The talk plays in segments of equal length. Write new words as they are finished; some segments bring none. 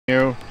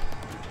you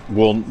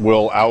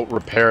will out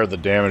repair the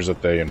damage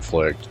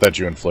that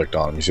you inflict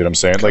on them. You see what I'm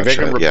saying? Like they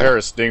can repair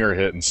a stinger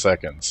hit in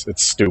seconds.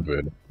 It's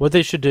stupid. What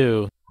they should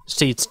do,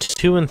 seats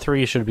 2 and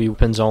 3 should be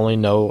weapons only,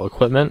 no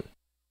equipment,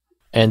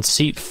 and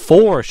seat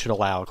 4 should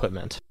allow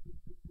equipment.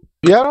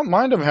 Yeah, I don't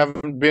mind them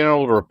being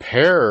able to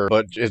repair,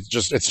 but it's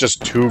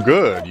just too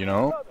good, you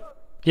know?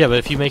 Yeah, but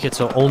if you make it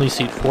so only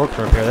seat 4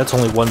 can repair, that's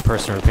only one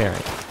person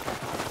repairing.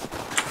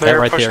 That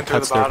right there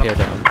cuts the repair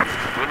down.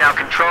 We now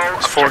control.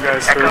 There's 4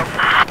 guys through.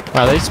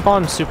 Wow, they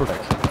spawn super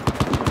quick.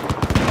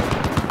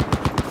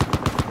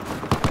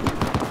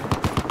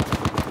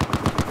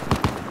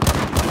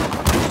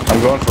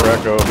 I'm going for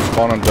Echo.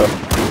 Spawn and duck.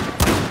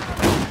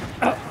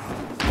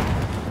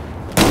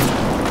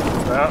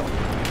 Well,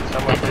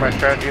 someone for my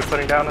strategy of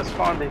putting down the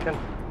spawn beacon.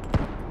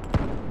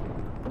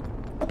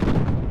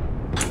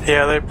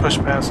 Yeah, they push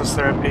past us.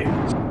 They're at B.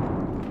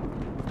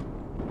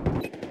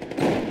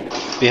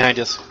 Behind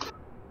us.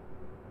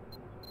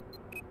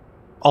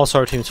 Also,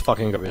 our team's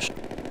fucking garbage.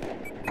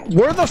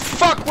 Where the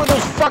fuck were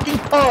those fucking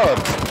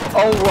pubs?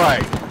 Oh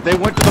right, they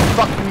went to the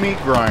fucking meat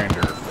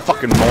grinder.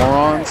 Fucking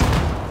morons.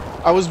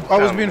 I was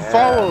being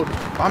followed.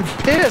 I'm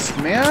pissed,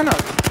 man.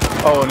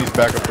 Oh, and he's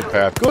back up the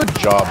path. Good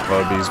job,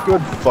 pubbies.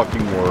 Good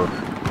fucking work.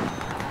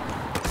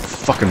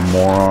 Fucking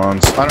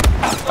morons. I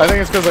think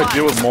it's because I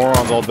deal with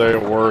morons all day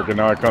at work, and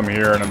now I come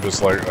here and I'm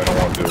just like, I don't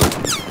want to do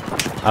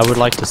it. I would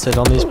like to sit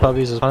on these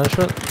puppies as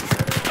punishment.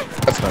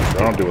 That's not true.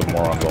 I don't deal with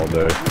morons all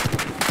day.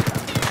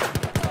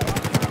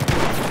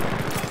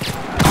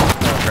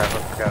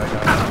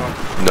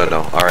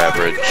 No, our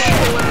average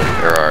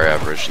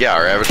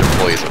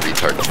employees are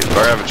retard too.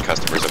 Our average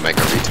customers are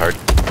mega retard.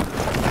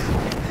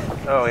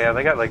 Oh yeah,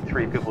 they got like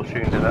 3 people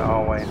shooting to the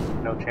hallway.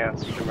 No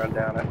chance to run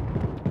down it.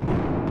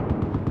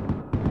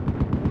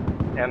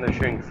 And they're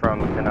shooting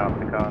from the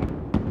Panopticon.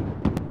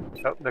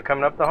 Oh, they're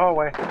coming up the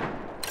hallway.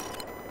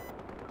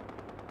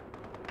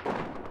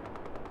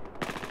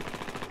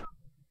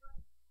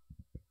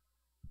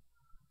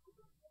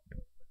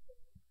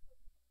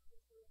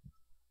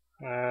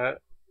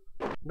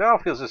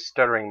 Battlefield's just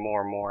stuttering more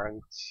and more.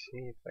 Let's see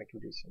if I can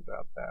do something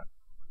about that.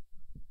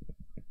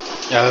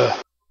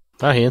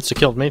 Oh, he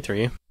insta-killed me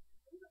 3.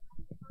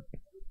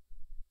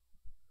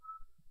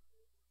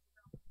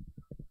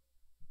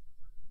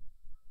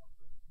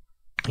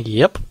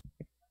 Yep.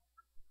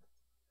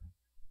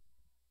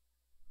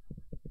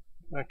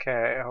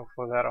 Okay,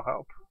 hopefully that'll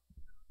help.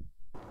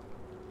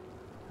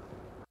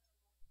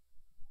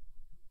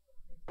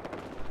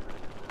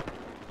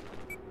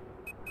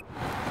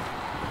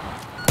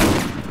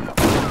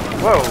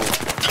 Whoa!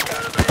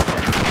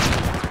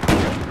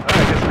 I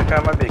guess I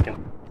found my beacon.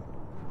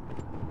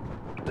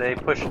 They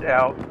pushed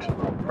out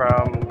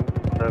from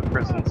the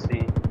prison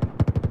C.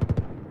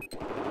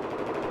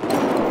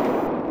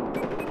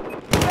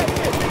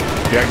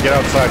 Yeah, get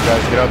outside,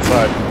 guys. Get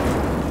outside.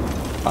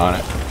 On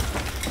it.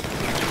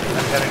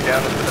 I'm heading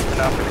down into the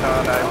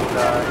Panopticon. I will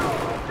die.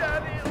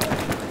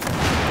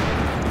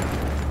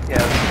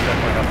 Yeah, this is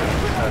definitely helping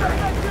with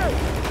stuttering.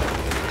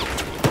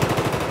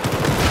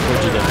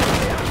 What'd you do?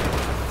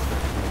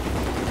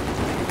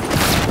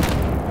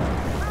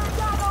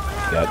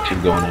 Got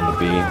 2 going into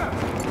B.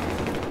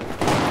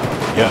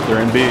 Yeah,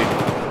 they're in B.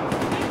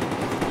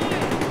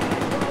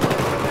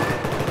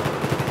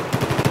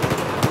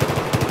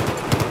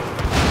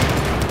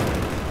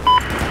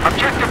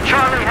 Objective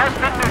Charlie has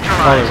been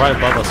neutralized. Oh, they're right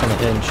above us on the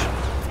hinge.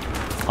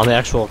 On the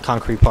actual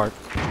concrete part.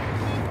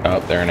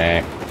 Oh, they're in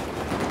A.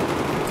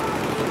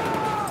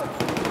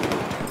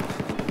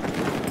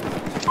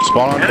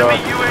 Spawn on duck.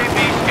 Enemy UAV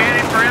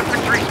scanning for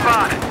infantry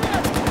spotted.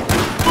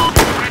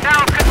 We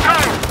now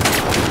control.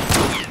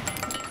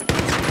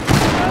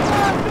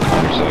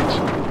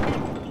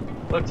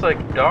 6. Looks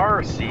like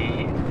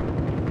Darcy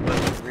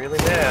was really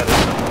mad.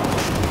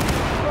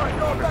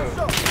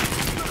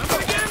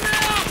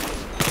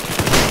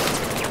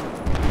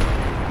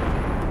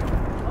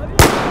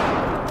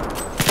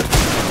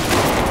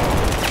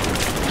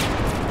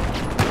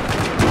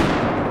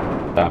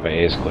 Top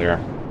A is clear.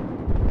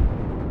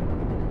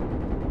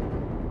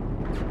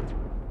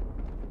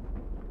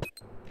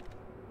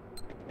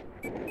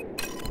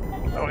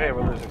 Oh hey,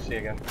 we're losing C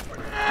again.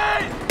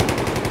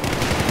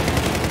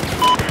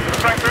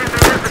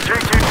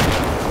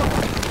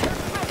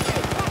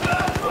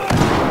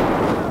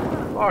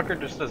 Walker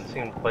just doesn't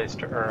seem placed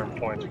to earn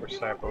points for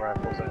sniper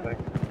rifles, I think.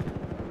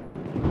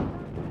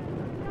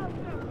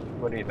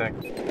 What do you think?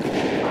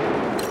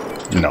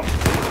 No.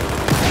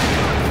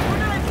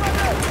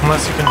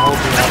 Unless you can hold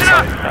the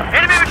outside.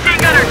 Enemy machine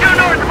gunner due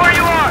north of where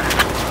you are.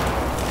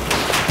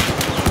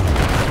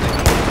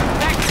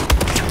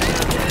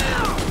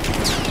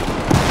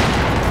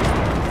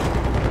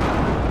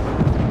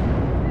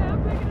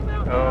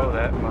 Oh,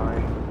 that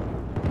mine.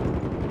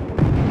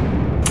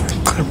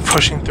 They're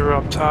pushing through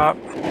up top.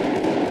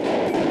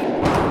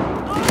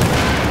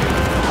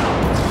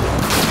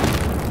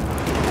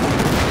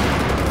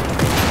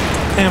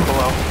 And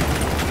below.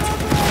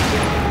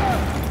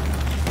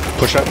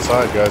 Push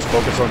outside, guys.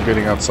 Focus on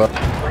getting outside.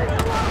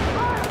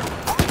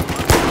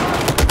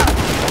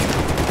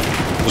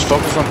 Just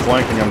focus on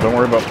flanking them. Don't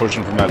worry about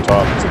pushing from that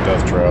top. It's a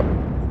death trap.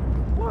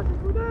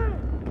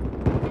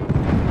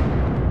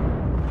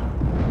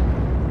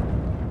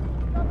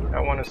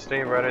 I want to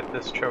stay right at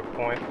this choke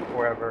point,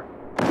 wherever.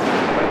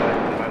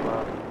 My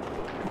love.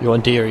 You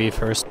want D or E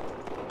first?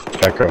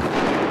 Echo.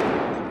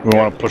 We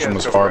want to push you them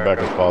guys as go far for back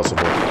Echo. as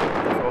possible.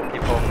 We'll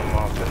keep holding them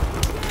off.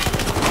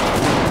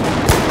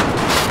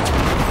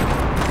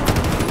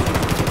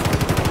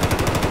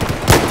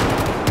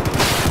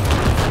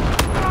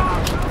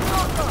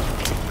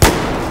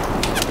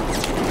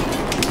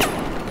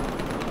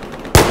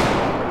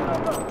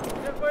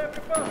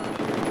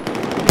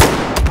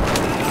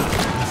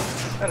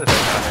 That is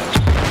not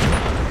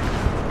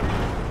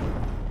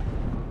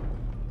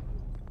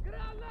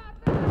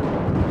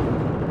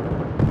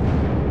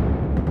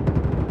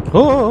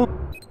Oh!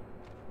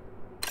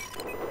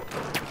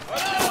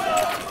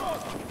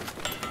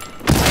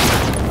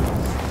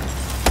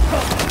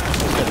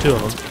 Got two of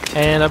them.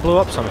 And I blew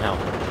up somehow.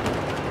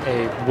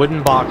 A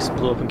wooden box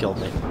blew up and killed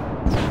me.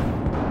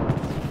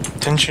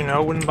 Didn't you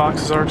know wooden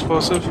boxes are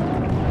explosive?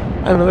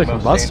 I don't know they're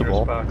most dangerous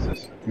combustible.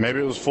 boxes. Maybe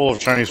it was full of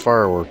Chinese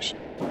fireworks.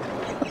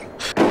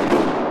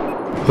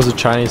 Was a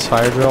Chinese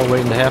fire drill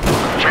waiting to happen?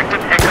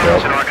 Objective Echo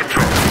is in our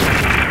control.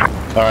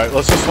 Alright,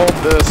 let's just hold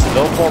this.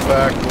 They'll fall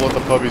back. We'll let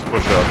the puppies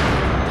push up.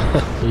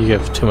 You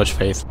give too much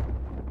faith.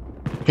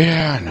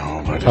 Yeah, I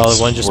know, but Oh, it's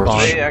the one just worth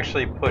spawned. They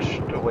actually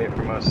pushed away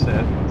from us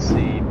at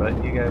C,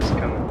 but you guys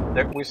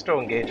we're still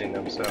engaging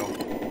them, so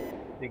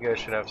you guys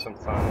should have some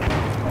fun.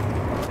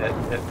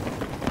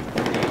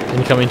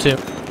 Incoming too.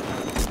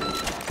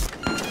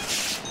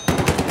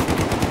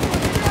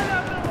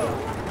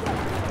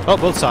 Oh,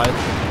 both sides.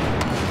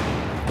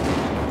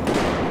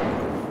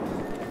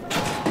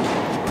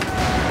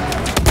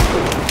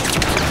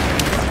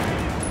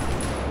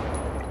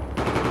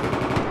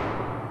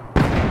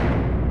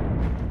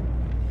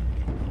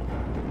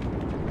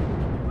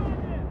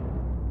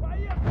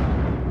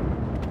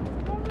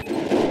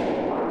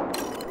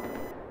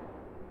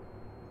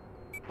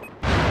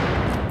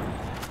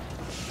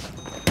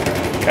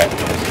 Okay,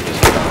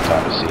 just get on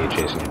top of C,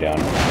 chasing you down.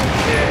 I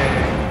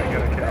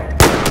got a kill.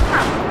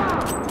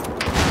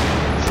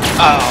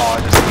 Oh, I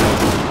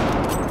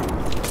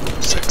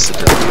just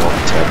accidentally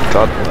alt-tabbed.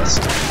 God bless.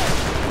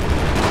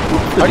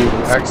 How do you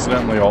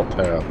accidentally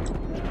alt-tabbed?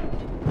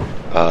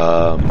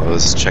 I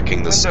was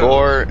checking the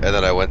score, and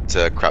then I went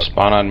to crouch.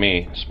 Spawn on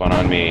me. Spawn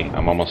on me.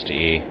 I'm almost to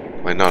E.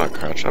 Wait, no, not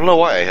crouch. I don't know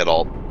why I hit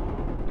alt.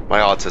 My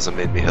autism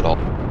made me hit alt.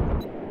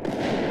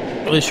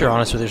 At least you're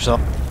honest with yourself.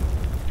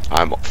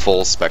 I'm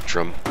full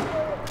spectrum.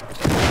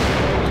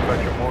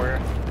 Spectrum Warrior.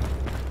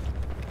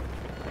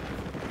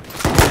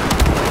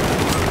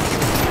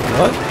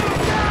 What?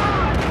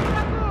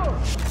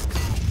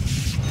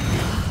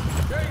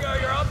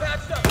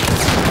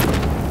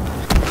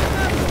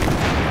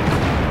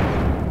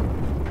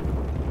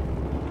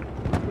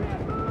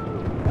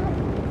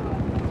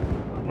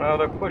 Well,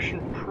 they're pushing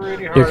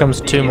pretty hard. Here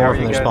comes at D. two more How are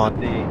from you their guys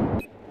spawn. at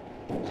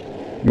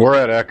D? We're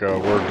at Echo.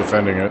 We're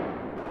defending it.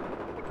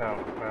 Oh,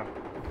 well.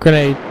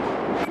 Grenade.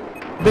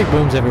 Big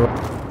booms everywhere.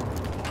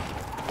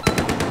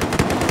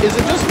 Is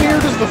it just me or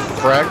does the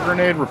frag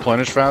grenade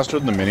replenish faster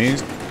than the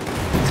minis?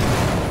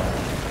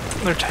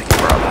 They're taking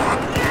Bravo.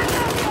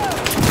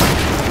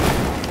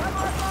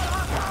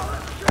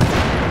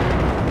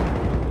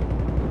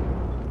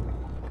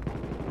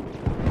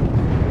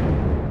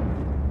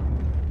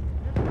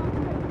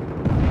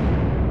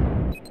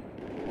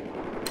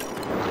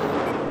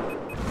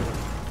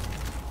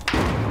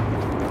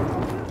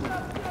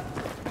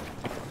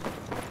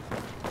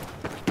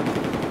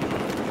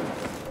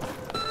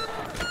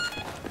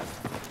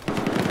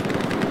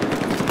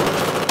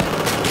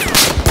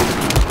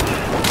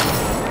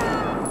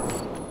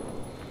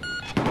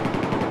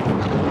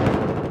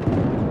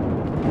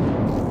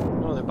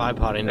 Oh, they're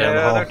bipoding down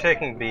the Yeah, hall. they're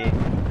taking B.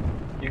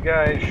 You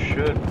guys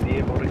should be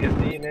able to get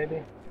B,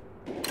 maybe?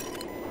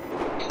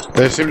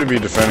 They seem to be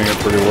defending it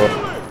pretty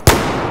well.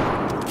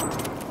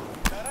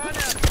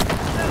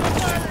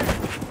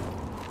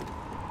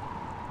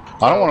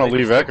 I don't want to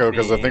leave Echo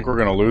because I think we're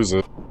going to lose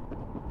it.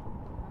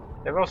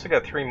 They've also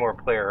got 3 more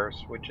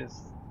players, which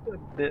is a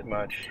bit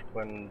much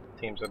when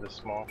teams are this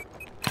small.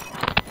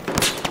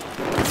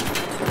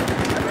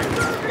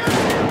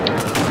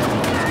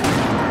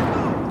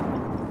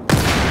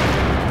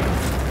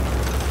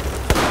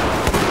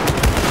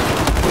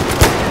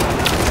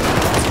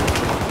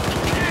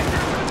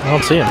 I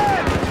don't see him.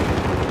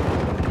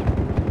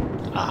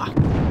 Ah.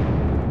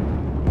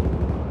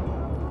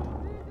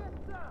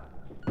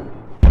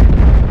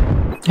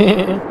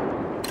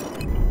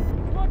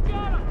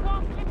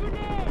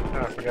 Oh,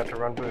 I forgot to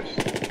run boost.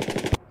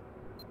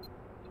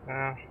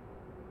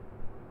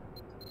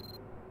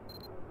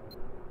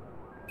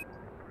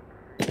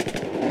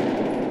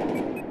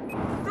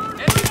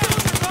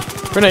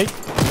 Grenade.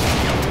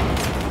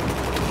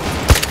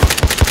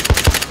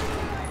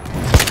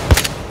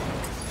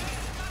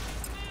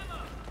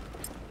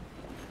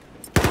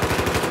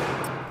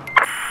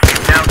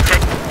 Now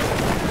take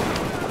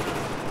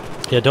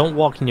Yeah, don't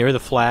walk near the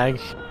flag.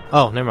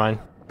 Oh, never mind.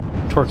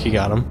 Torquay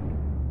got him.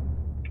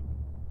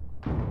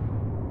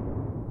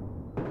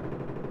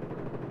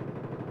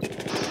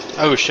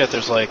 Oh shit,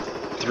 there's like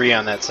 3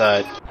 on that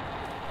side.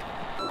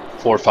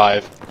 4 or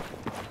 5.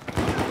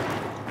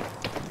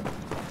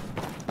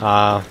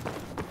 I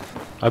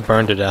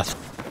burned to death.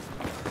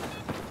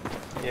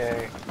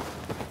 Yay.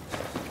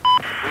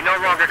 We no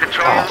longer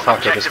control Oh, fuck,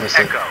 I just objective missed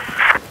it. Echo.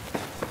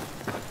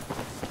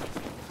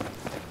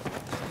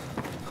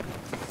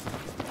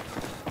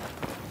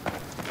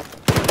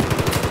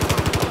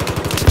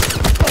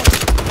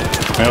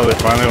 They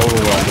finally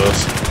overwhelmed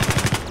us.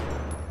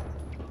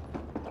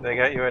 They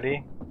got you at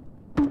E?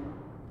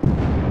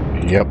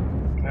 Yep.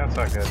 That's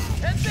not good.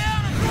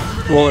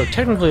 Well,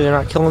 technically they're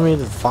not killing me,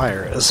 the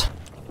fire is.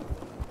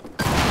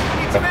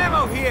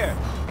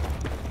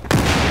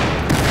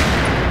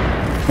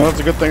 Well, it's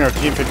a good thing our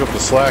team picked up the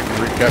slack and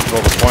recaptured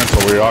all the points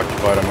while we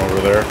occupied them over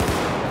there.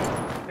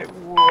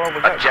 Well,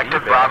 we got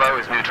Objective E back, Bravo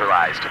is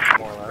neutralized.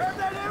 more or less.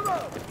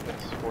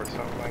 Let's score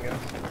something, I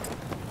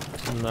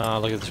guess. Nah,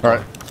 look at this.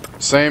 Alright.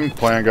 Same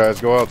plan, guys.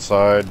 Go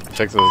outside.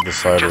 Take the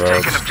side Just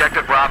roads. taking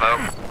Objective Bravo.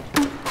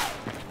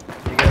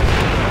 You guys,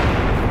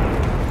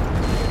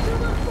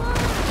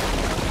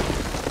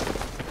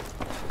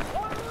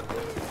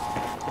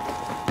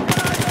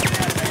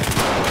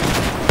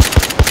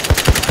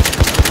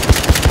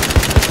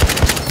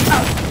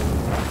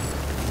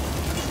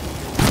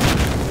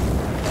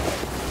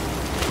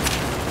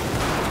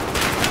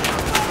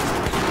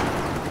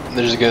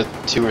 There's a good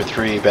 2 or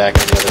 3 back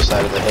on the other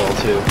side of the hill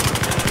too.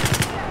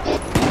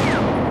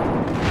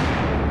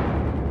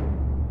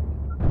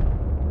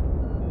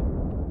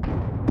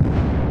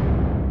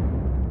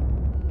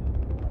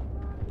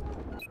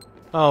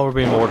 Oh, we're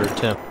being ordered,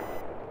 Tim.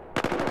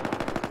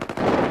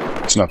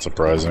 It's not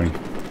surprising.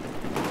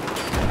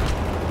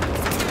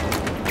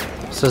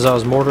 Says I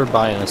was mortared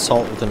by an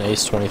assault with an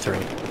Ace 23.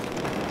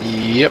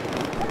 Yep.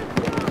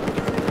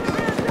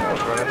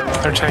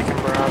 They're taking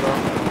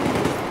Bravo.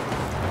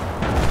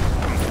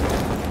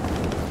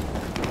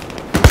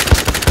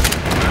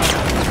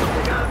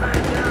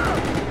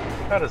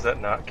 how does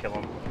that not kill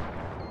him?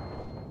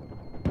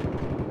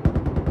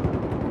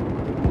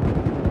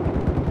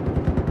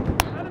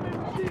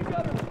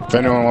 If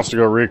anyone wants to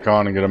go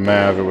recon and get a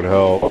MAV, it would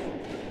help.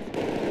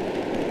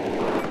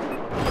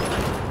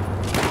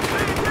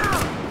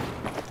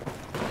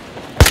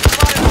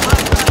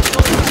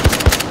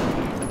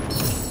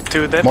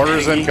 Dude, that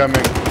Mortars piggy-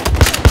 incoming.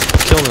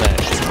 Killing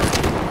that shit.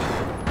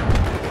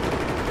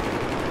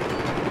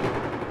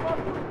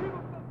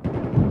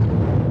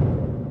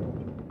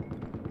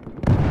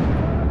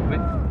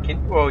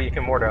 Well, you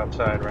can mortar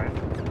outside, right?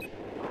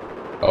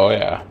 Oh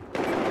yeah.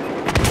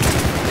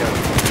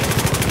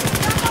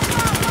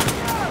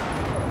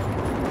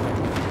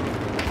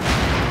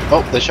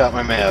 Oh, they shot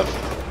my Mav.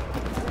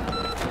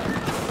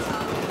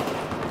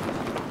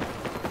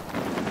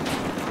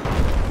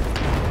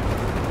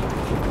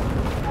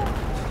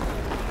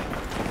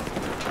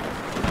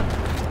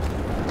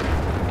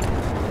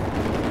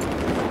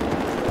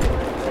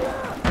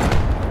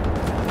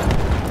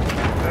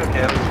 Okay,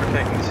 at least we're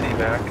taking C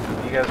back.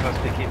 You guys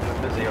must be keeping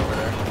them busy over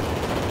there.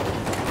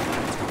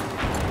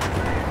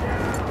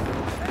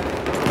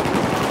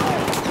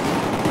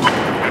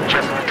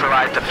 Just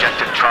neutralized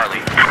Objective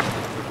Charlie.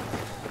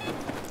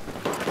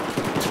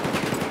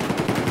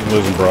 I'm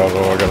losing Bravo.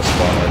 I got a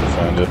spawn right to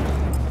find it.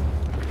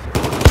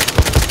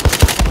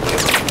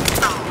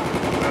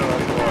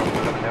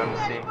 Coming down to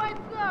C.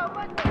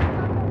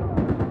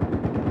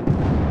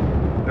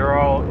 They're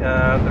all,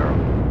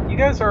 you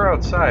guys are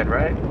outside,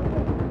 right?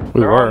 We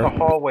They're on were. the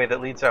hallway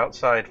that leads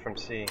outside from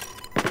C.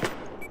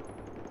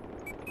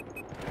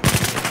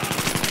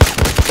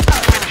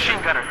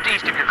 Machine gunner,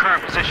 east of your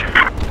current position.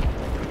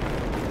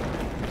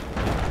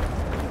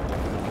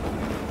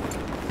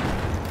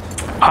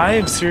 I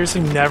have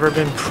seriously never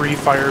been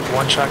pre-fired,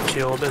 one-shot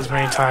killed as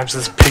many times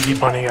as Piggy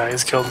Bunny guy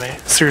has killed me.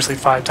 Seriously,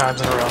 5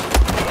 times in a row.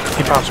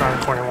 He pops around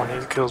the corner one,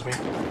 he kills me.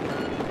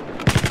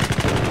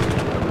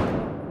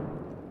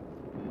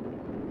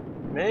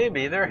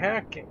 Maybe they're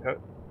hacking.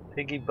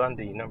 Piggy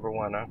Bundy,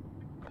 #1, huh?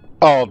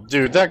 Oh,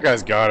 dude, that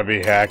guy's gotta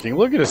be hacking.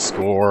 Look at his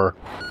score.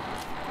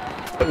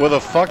 With a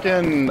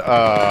fucking,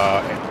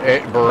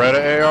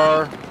 Beretta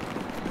AR.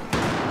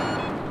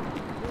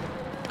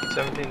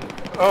 17.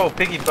 Oh,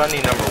 Piggy Bundy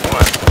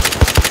 #1.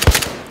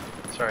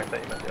 Sorry, I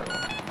thought you meant the other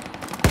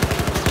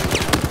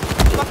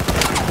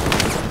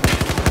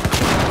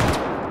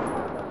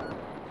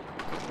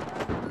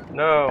one.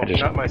 No,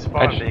 not my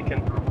spawn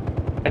beacon.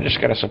 I just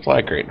got a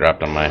supply crate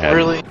dropped on my head.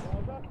 Really?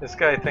 This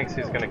guy thinks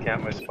he's gonna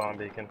camp my spawn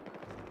beacon.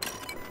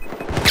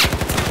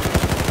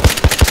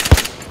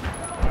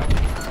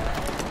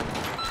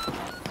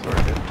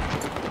 Sorted.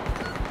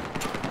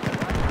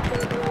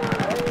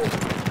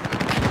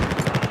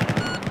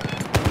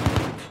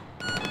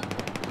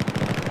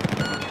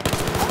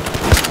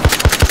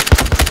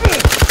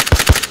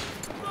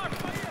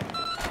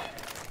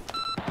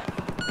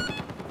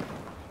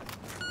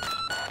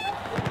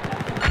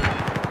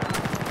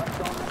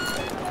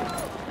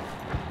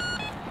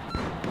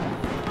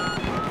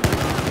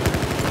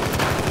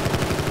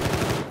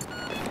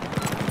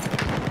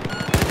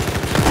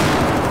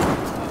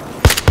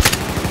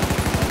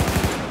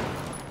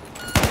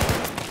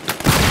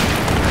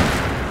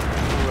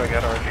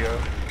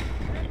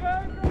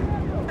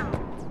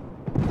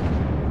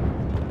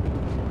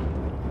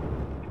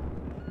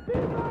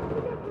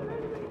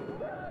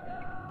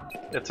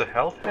 It's a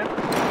health hit?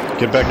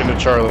 Get back into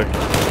Charlie.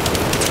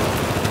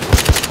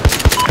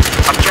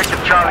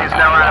 Objective Charlie is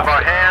now out of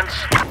our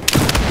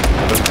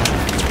hands.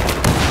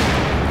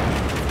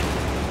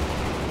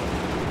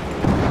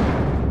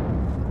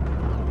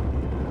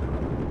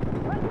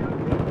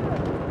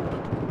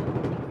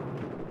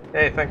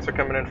 Hey, thanks for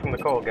coming in from the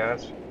cold,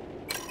 guys.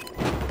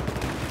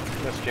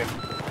 Missed you.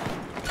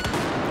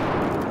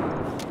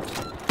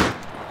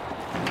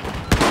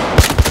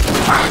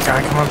 Ah,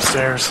 gotta come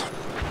upstairs.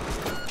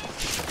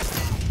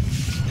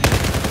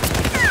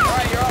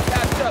 Alright, you're all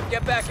patched up.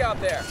 Get back out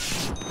there.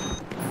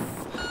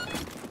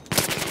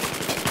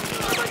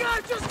 Oh my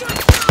god, just got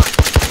shot!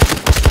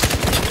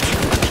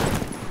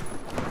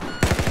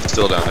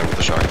 Still down there with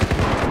the shark.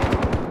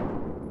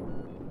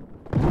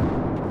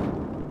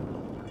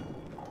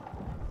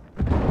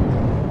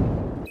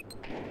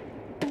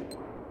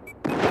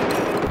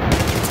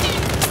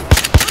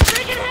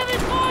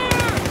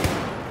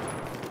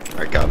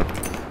 I got him.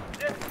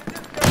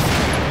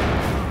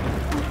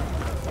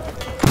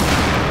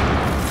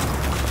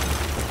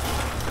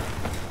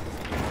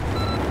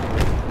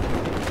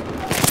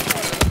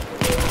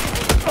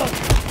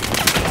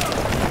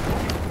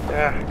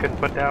 Yeah, I couldn't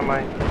put down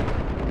my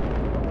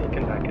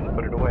beacon. I couldn't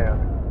put it away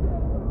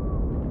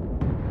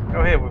on.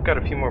 Oh hey, we've got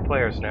a few more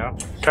players now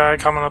Guy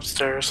coming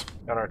upstairs.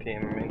 on our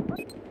team. I mean,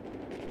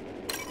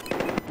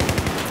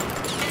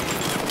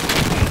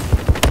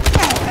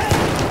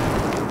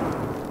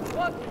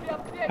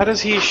 How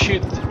does he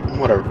shoot?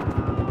 Whatever.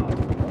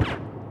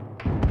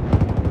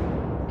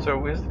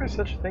 so is there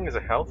such a thing as a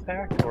health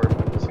hack, or am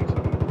I missing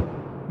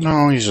something?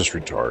 No, he's just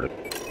retarded.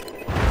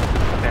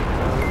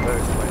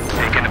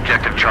 Taking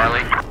objective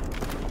Charlie.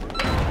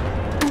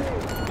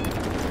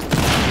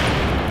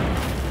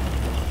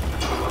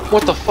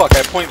 What the fuck?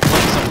 I point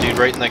blank some dude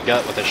right in the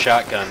gut with a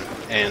shotgun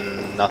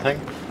and nothing.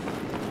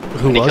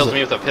 Who And he was kills it? me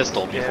with a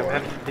pistol Yeah, before.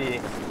 it had to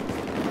be.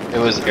 It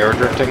was air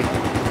drifting.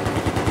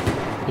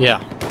 Yeah.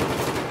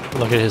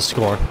 Look at his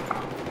score.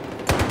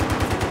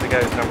 The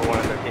guy's number one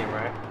on their team,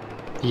 right?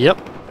 Yep.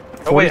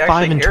 Oh wait, 45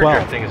 actually, and air 12.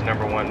 drifting is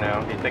number one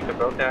now. Do you think they're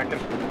both hacking? Air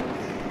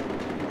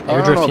I don't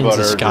know drifting's about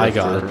a air sky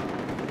drifter.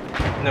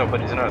 god. No,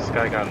 but he's not a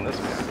sky god in this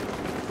game.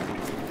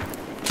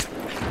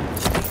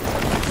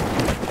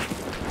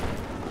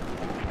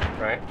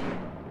 Right?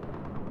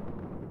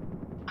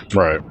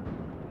 Right.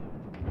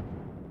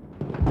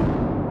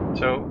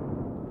 So,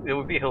 it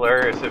would be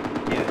hilarious if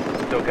he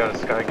still got a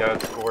sky god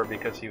score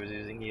because he was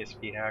using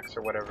ESP hacks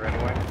or whatever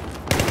anyway.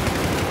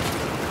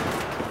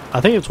 I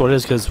think it's what it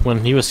is because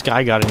when he was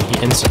sky godding,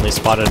 he instantly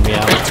spotted me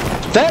out.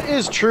 That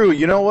is true.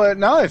 You know what?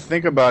 Now that I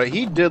think about it,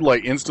 he did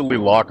like instantly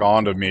lock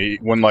onto me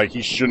when like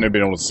he shouldn't have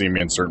been able to see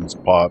me in certain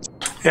spots.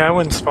 Yeah, it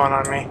wouldn't spawn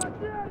on me.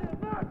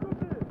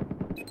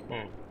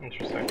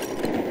 Interesting.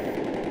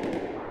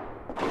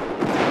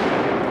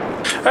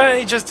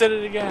 Hey, he just did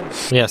it again.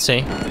 Yeah,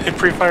 see? It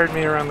pre-fired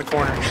me around the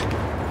corner.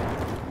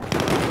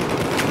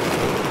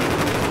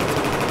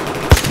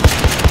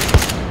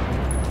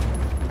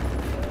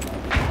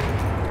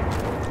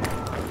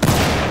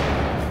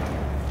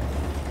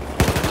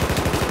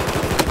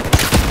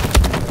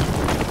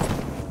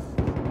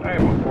 I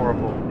am a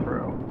horrible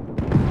throw.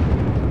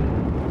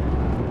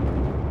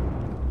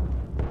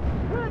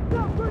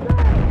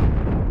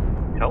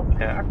 Health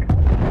hack?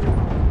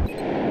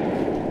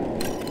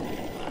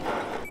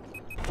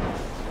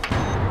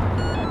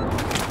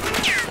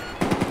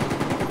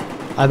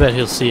 I bet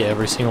he'll see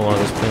every single one of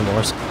those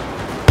claymores.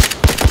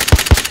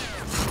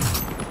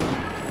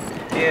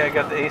 Yeah, I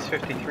got the Ace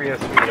 53 SV.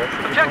 That's the good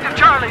Objective one.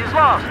 Charlie is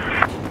lost.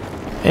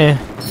 Eh,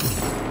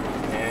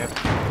 Yeah.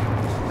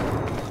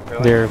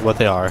 Really? they're what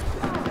they are.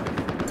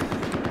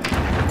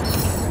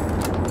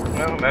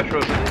 No,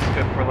 Metro's at least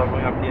good for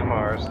leveling up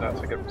DMRs, not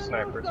so good for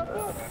snipers,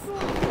 but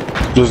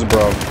There's a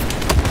bro.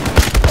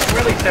 I'm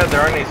really sad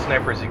there aren't any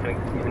snipers you can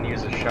even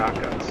use as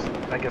shotguns.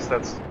 I guess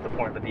that's the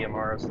point of the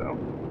DMRs, though.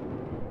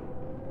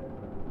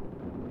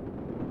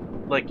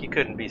 Like, you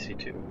could in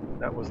BC2.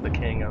 That was the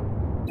king of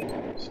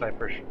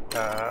sniper,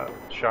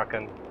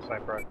 shotgun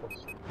sniper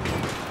rifles.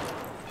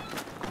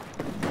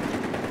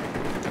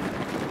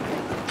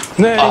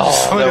 Nice.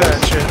 Oh, Look that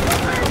at that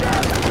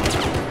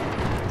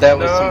shit. That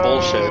was some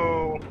bullshit.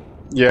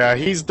 Yeah,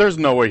 there's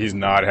no way he's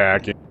not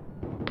hacking.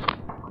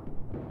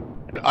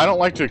 I don't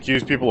like to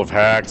accuse people of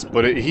hacks,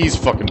 but he's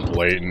fucking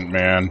blatant,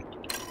 man.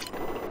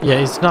 Yeah,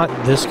 he's not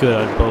this good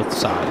on both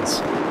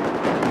sides.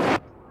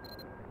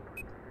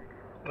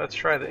 Let's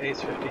try the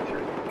Ace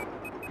 53.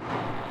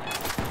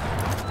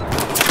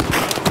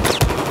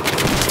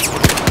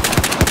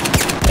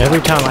 Every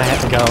time I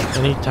had to go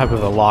any type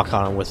of a lock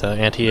on him with an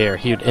anti-air,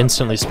 he would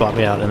instantly spot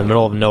me out in the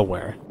middle of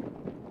nowhere.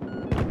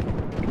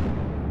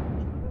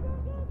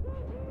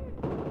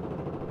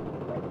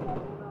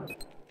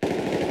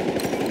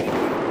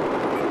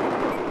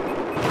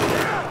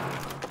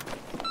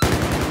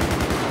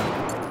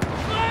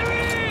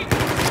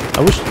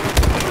 I wish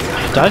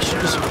I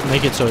should just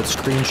make it so it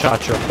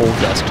screenshots your whole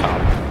desktop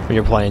when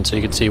you're playing, so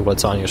you can see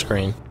what's on your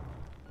screen.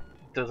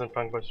 Doesn't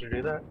Punkbuster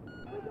do that?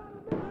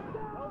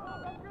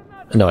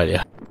 No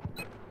idea.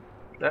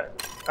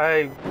 That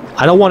I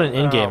don't want an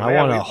in-game. Oh, I man,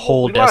 want a we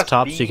whole lost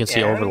desktop B so you can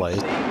see and overlays.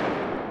 C.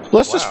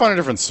 Let's just Wow. find a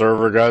different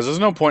server, guys. There's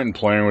no point in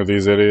playing with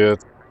these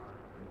idiots.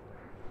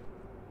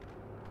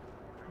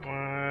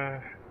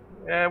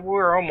 Yeah,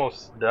 we're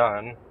almost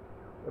done.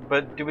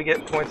 But do we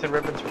get points and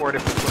ribbons for it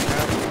if we put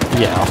out?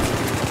 Yeah.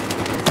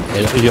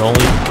 You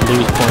only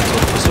lose points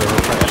if the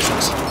server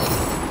crashes.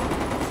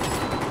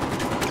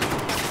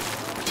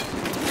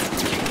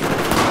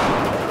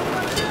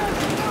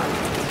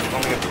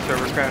 Only if the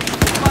server crashes?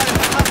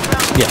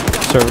 Yeah,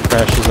 server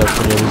crashes, that's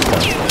when you lose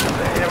points.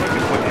 Yeah, we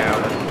can put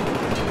out.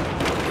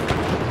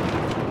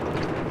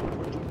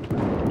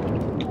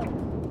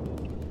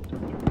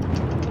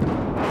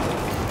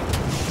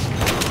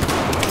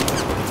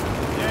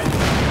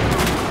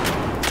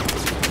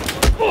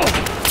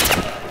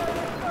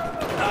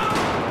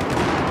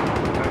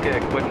 Okay,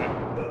 quitting.